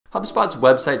HubSpot's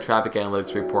website traffic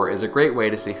analytics report is a great way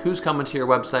to see who's coming to your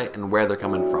website and where they're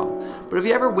coming from. But if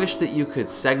you ever wish that you could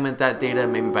segment that data,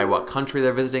 maybe by what country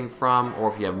they're visiting from,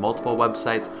 or if you have multiple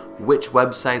websites, which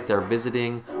website they're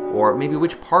visiting, or maybe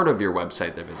which part of your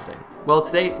website they're visiting. Well,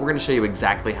 today we're going to show you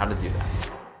exactly how to do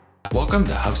that. Welcome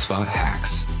to HubSpot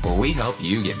Hacks, where we help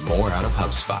you get more out of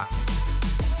HubSpot.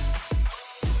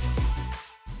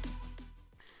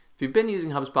 If you've been using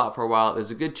HubSpot for a while,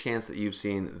 there's a good chance that you've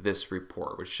seen this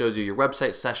report, which shows you your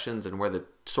website sessions and where the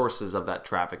sources of that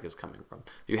traffic is coming from.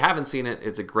 If you haven't seen it,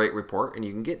 it's a great report, and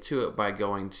you can get to it by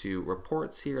going to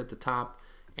Reports here at the top,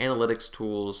 Analytics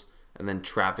Tools, and then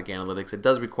Traffic Analytics. It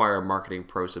does require a Marketing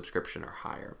Pro subscription or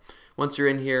higher. Once you're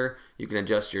in here, you can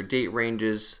adjust your date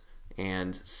ranges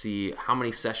and see how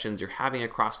many sessions you're having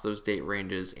across those date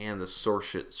ranges and the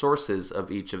sources of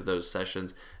each of those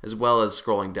sessions, as well as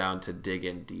scrolling down to dig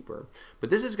in deeper. But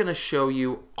this is going to show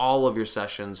you all of your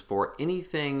sessions for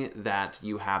anything that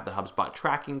you have the HubSpot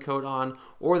tracking code on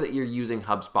or that you're using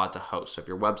HubSpot to host. So if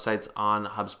your website's on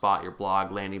HubSpot, your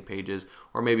blog, landing pages,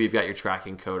 or maybe you've got your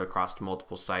tracking code across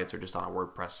multiple sites or just on a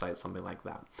WordPress site, something like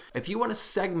that. If you want to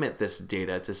segment this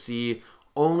data to see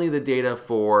only the data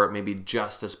for maybe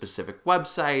just a specific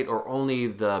website or only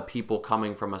the people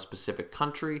coming from a specific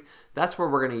country, that's where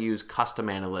we're going to use custom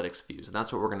analytics views, and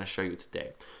that's what we're going to show you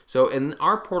today. So in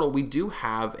our portal, we do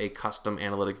have a custom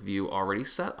analytic view already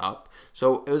set up.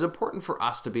 So it was important for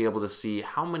us to be able to see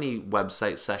how many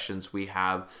website sessions we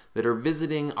have that are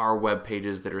visiting our web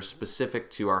pages that are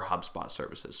specific to our HubSpot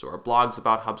services. So our blogs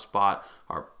about HubSpot,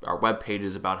 our web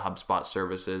pages about HubSpot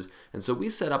services. And so we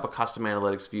set up a custom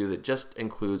analytics view that just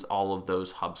includes all of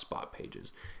those HubSpot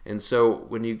pages. And so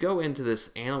when you go into this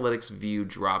analytics view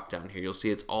drop down here, you'll see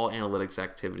it's all analytics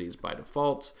activities by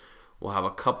default. We'll have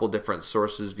a couple different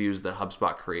sources views that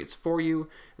HubSpot creates for you.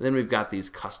 And then we've got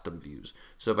these custom views.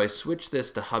 So if I switch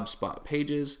this to HubSpot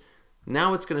pages,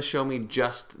 now it's going to show me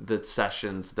just the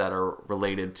sessions that are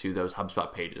related to those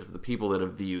HubSpot pages, the people that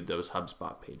have viewed those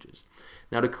HubSpot pages.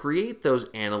 Now to create those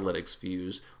analytics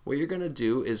views, what you're going to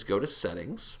do is go to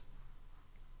Settings,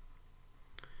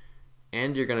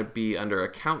 and you're going to be under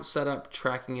Account Setup,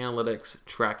 Tracking Analytics,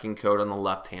 Tracking Code on the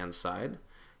left-hand side.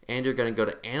 And you're going to go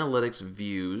to Analytics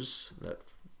Views, that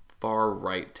far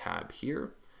right tab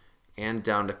here, and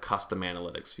down to Custom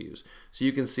Analytics Views. So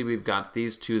you can see we've got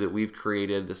these two that we've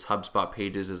created. This HubSpot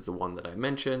Pages is the one that I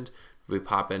mentioned. We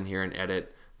pop in here and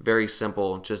edit. Very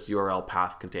simple, just URL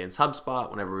path contains HubSpot.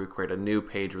 Whenever we create a new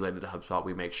page related to HubSpot,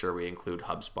 we make sure we include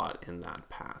HubSpot in that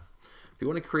path. If you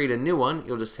want to create a new one,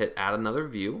 you'll just hit Add Another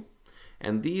View.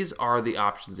 And these are the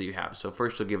options that you have. So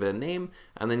first you'll give it a name,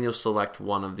 and then you'll select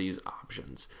one of these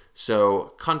options.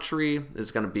 So country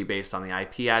is going to be based on the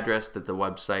IP address that the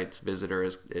website's visitor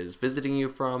is visiting you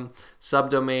from.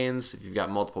 Subdomains, if you've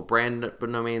got multiple brand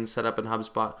domains set up in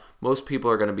HubSpot, most people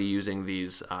are going to be using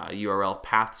these URL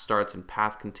path starts and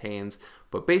path contains.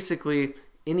 But basically,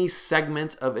 any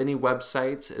segment of any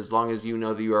website, as long as you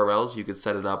know the URLs, you could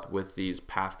set it up with these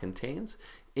path contains.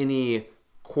 Any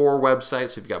core websites,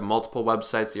 so if you've got multiple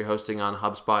websites that you're hosting on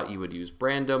HubSpot, you would use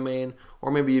brand domain,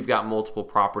 or maybe you've got multiple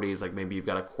properties, like maybe you've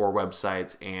got a core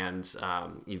website and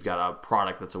you've got a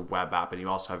product that's a web app and you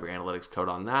also have your analytics code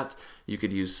on that. You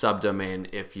could use subdomain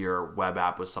if your web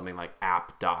app was something like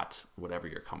app dot whatever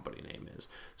your company name is.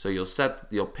 So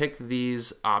you'll pick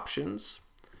these options,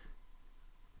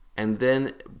 and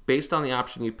then based on the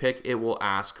option you pick, it will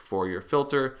ask for your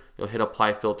filter. You'll hit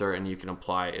apply filter and you can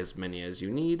apply as many as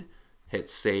you need. Hit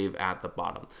save at the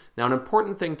bottom. Now, an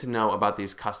important thing to know about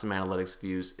these custom analytics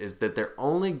views is that they're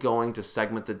only going to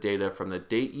segment the data from the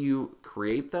date you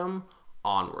create them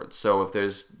onwards. So if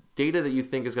there's data that you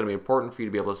think is going to be important for you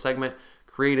to be able to segment,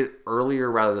 create it earlier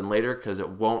rather than later, because it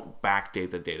won't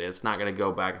backdate the data. It's not going to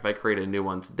go back. If I create a new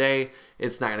one today,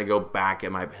 it's not going to go back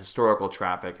at my historical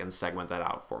traffic and segment that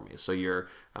out for me. So you're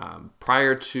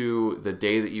prior to the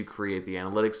day that you create the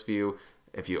analytics view,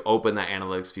 if you open that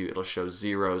analytics view, it'll show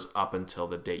zeros up until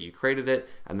the date you created it,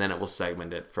 and then it will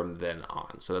segment it from then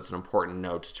on. So that's an important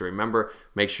note to remember.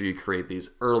 Make sure you create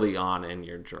these early on in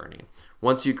your journey.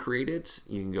 Once you create it,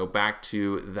 you can go back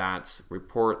to that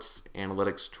Reports,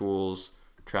 Analytics Tools,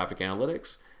 Traffic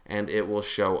Analytics, and it will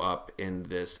show up in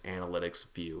this analytics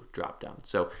view dropdown.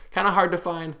 So kind of hard to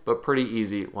find, but pretty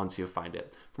easy once you find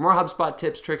it. For more HubSpot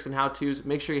tips, tricks, and how-tos,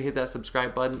 make sure you hit that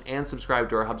subscribe button and subscribe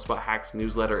to our HubSpot Hacks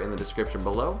newsletter in the description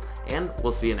below, and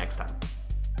we'll see you next time.